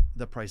markets,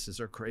 the prices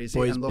are crazy.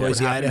 And look what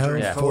Boise, happened Idaho,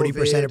 during 40%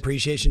 COVID.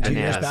 appreciation 2 And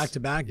years yes. back to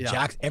back. Yeah.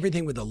 Jack,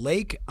 everything with a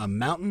lake, a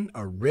mountain,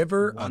 a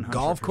river, a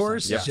golf 100%.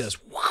 course Yes. is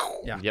just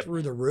wow, Yeah. Yep.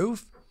 through the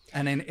roof.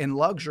 And in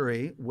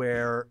luxury,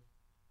 where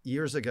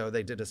years ago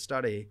they did a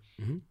study,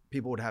 Mhm.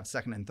 people would have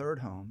second and third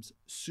homes.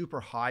 Super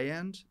high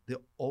end, the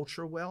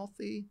ultra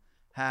wealthy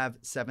have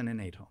 7 and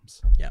 8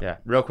 homes. Yeah,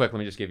 real quick, let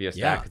me just give you a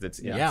Yeah. stat because it's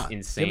Yeah.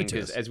 insane. Give it to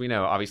Because us. as we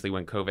know, obviously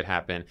when COVID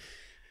happened,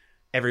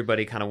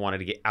 everybody kind of wanted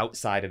to get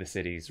outside of the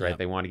cities, right? Yep.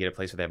 They wanted to get a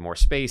place where they have more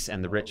space,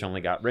 and the rich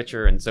only got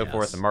richer, and so Yes.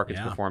 forth. The markets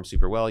Yeah. performed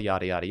super well,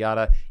 yada yada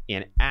yada.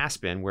 In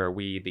Aspen, where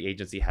the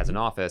agency has an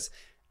office,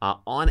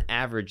 on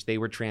average, they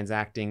were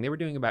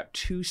doing about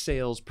 2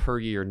 sales per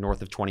year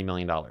north of $20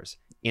 million.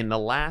 In the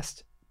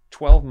last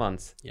 12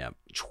 months, Yep.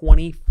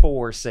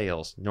 24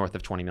 sales north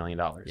of $20 million.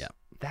 Yep.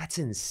 That's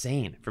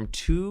insane. From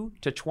 2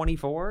 to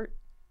 24,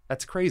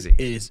 that's crazy. It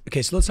is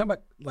okay. So let's talk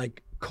about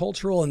like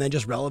cultural and then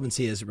just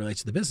relevancy as it relates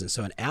to the business.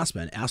 So in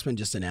Aspen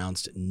just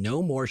announced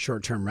no more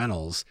short-term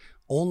rentals,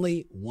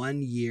 only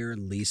 1-year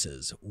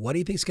leases. What do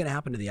you think is going to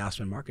happen to the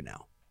Aspen market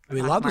now? I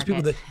mean, a lot of those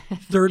people that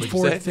third, What'd you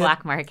fourth, say? fifth,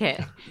 Black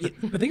market.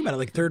 but think about it,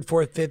 like third,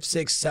 fourth, fifth,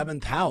 sixth,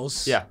 seventh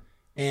house. Yeah.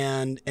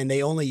 And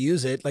they only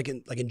use it like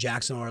in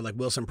Jackson or like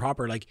Wilson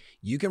proper. Like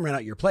you can rent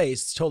out your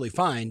place, it's totally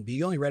fine, but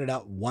you only rent it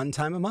out 1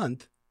 time a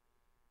month,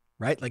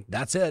 right? Like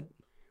that's it,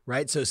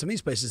 right? So some of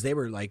these places they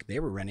were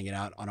renting it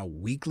out on a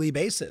weekly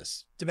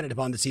basis, depending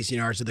upon the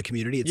CCNRs of the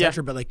community, et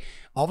cetera. But like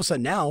all of a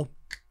sudden now,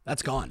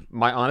 that's gone.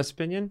 My honest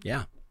opinion,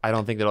 Yeah, I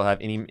don't think that'll have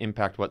any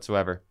impact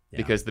whatsoever Yeah.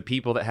 because the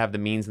people that have the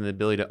means and the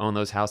ability to own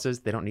those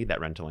houses, they don't need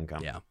that rental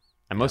income. yeah.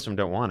 and most of them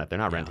don't want it. They're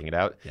not Yeah. renting it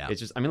out. Yeah. It's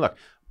just, I mean, look,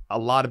 a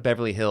lot of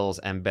Beverly Hills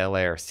and Bel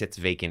Air sits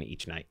vacant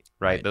each night,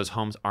 right? Right. Those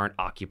homes aren't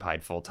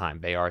occupied full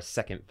time. They are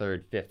second,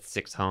 third, fifth,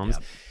 sixth homes.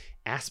 Yep.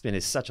 Aspen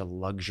is such a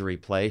luxury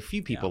play.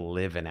 Few people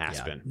live in Yeah.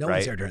 Aspen. No right?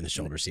 one's there during the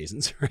shoulder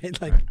seasons, right?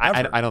 Like I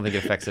ever. don't think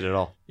it affects it at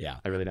all. Yeah.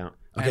 I really don't.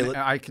 Okay. And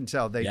I can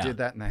tell they Yeah. did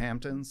that in the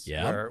Hamptons,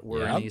 Yeah. where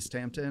we're Yeah. in East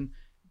Hampton.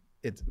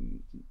 It's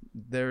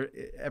there.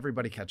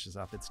 Everybody catches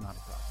up. It's not a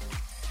problem.